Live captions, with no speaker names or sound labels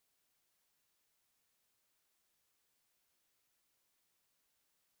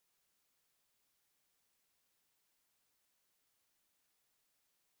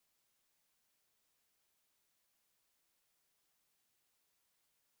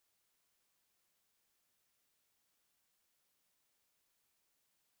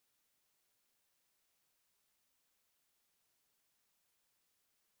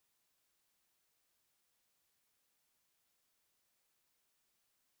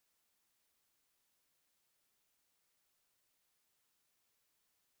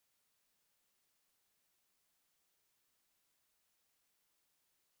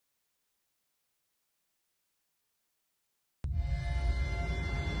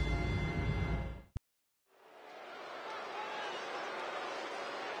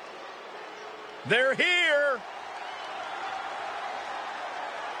They're here.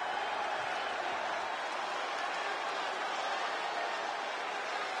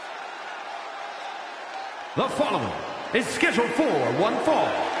 The following is scheduled for one fall,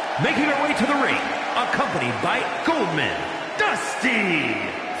 making her way to the ring, accompanied by Goldman, Dusty,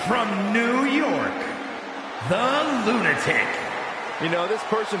 from New York, the Lunatic. You know, this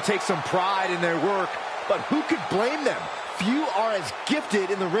person takes some pride in their work, but who could blame them? Few are as gifted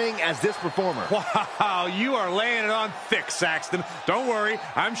in the ring as this performer. Wow, you are laying it on thick, Saxton. Don't worry,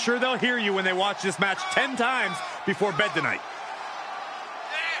 I'm sure they'll hear you when they watch this match 10 times before bed tonight.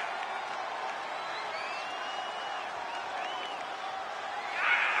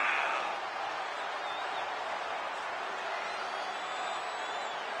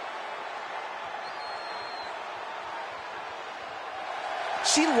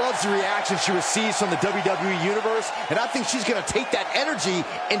 She loves the reaction she receives from the WWE Universe, and I think she's going to take that energy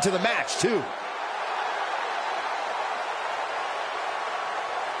into the match, too.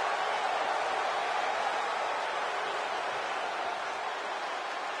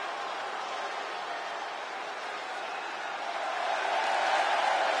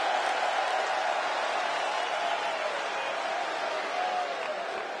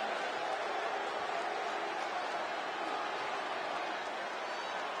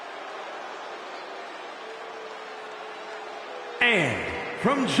 And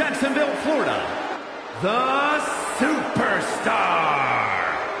from Jacksonville, Florida, the Superstar.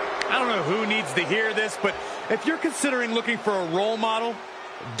 I don't know who needs to hear this, but if you're considering looking for a role model,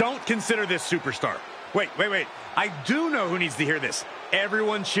 don't consider this superstar. Wait. I do know who needs to hear this.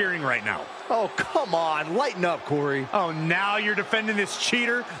 Everyone cheering right now. Oh, come on. Lighten up, Corey. Oh, now you're defending this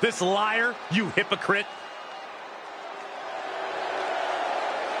cheater, this liar, you hypocrite.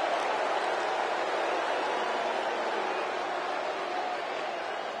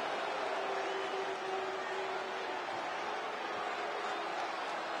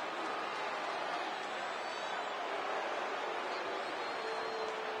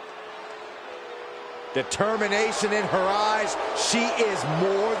 Determination in her eyes. She is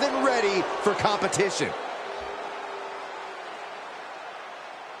more than ready for competition.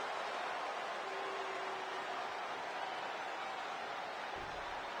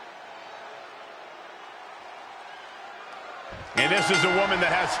 And this is a woman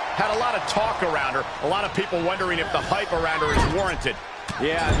that has had a lot of talk around her. A lot of people wondering if the hype around her is warranted.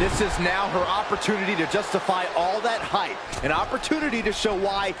 Yeah, this is now her opportunity to justify all that hype. An opportunity to show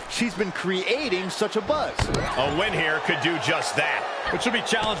why she's been creating such a buzz. A win here could do just that. But she'll be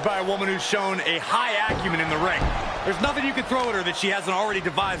challenged by a woman who's shown a high acumen in the ring. There's nothing you can throw at her that she hasn't already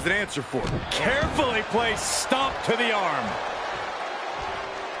devised an answer for. Carefully placed stomp to the arm.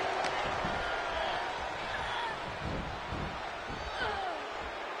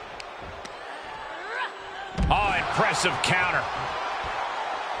 Oh, impressive counter.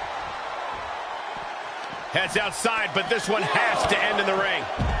 Heads outside, but this one has to end in the ring.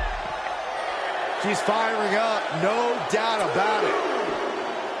 She's firing up, no doubt about it.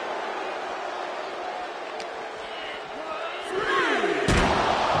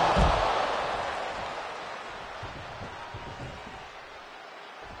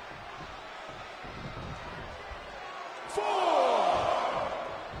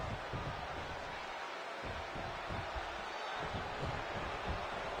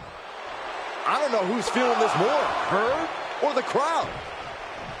 I don't know who's feeling this more, her or the crowd.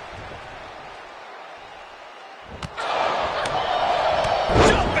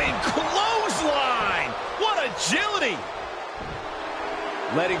 Jumping clothesline! What agility!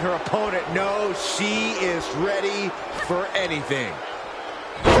 Letting her opponent know she is ready for anything.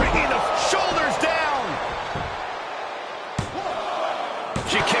 Bringing the shoulders down!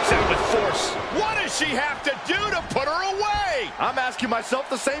 She kicks out with force. What does she have to do to put her away? I'm asking myself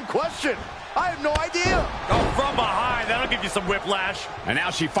the same question. I have no idea. Oh, from behind, that'll give you some whiplash. And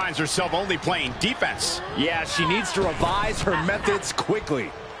now she finds herself only playing defense. Yeah, she needs to revise her methods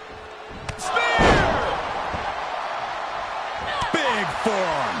quickly. Spear! Big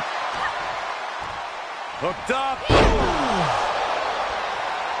forearm. Hooked up.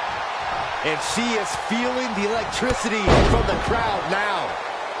 And she is feeling the electricity from the crowd now.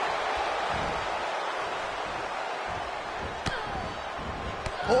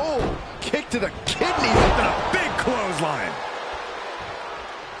 Oh, kick to the kidneys And a big clothesline.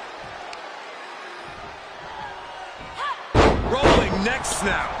 Rolling neck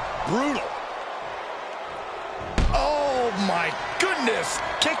snap. Brutal. Oh my goodness,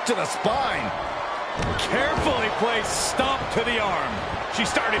 kick to the spine. Carefully placed stomp to the arm. She's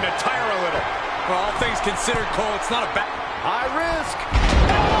starting to tire a little. For all things considered, Cole, it's not a bad... High risk.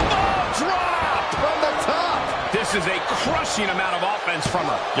 Elbow drop from the top. This is a crushing amount of offense from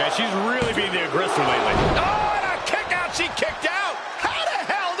her. Yeah, she's really being the aggressor lately. Oh, and a kick out. She kicked out. How the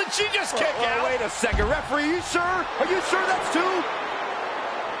hell did she just kick out? Wait a second. Referee, are you sure? Are you sure that's two?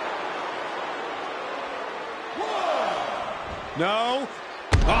 No.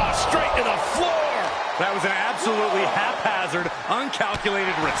 Oh, straight to the floor. That was an absolutely haphazard,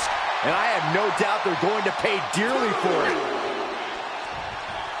 uncalculated risk. And I have no doubt they're going to pay dearly for it.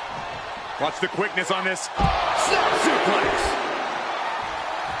 Watch the quickness on this. Snap suplex.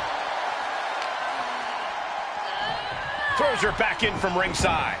 Throws her back in from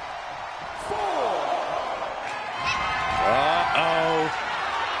ringside. Uh-oh.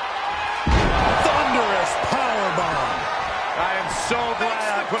 Thunderous powerbomb. I am so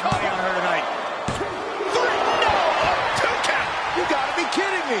glad I put money on her tonight. You gotta be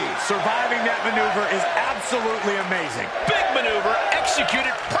kidding me. Surviving that maneuver is absolutely amazing. Big maneuver,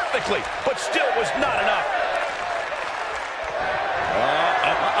 executed perfectly, but still was not enough.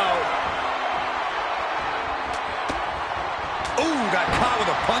 Ooh, got caught with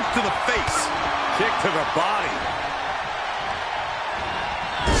a punch to the face. Kick to the body.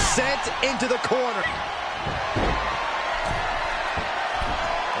 Sent into the corner.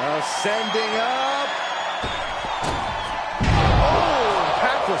 Sending up.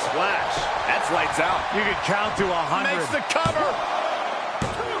 Splash. That's lights out. You can count to 100. Makes the cover.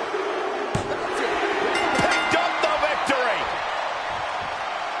 Picked up the victory.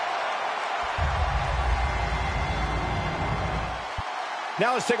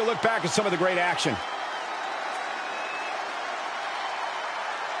 Now let's take a look back at some of the great action.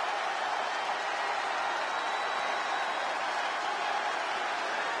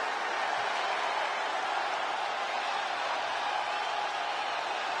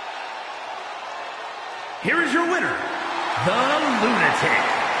 Here is your winner, the Lunatic.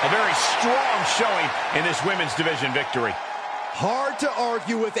 A very strong showing in this women's division victory. Hard to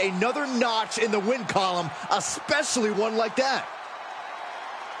argue with another notch in the win column, especially one like that.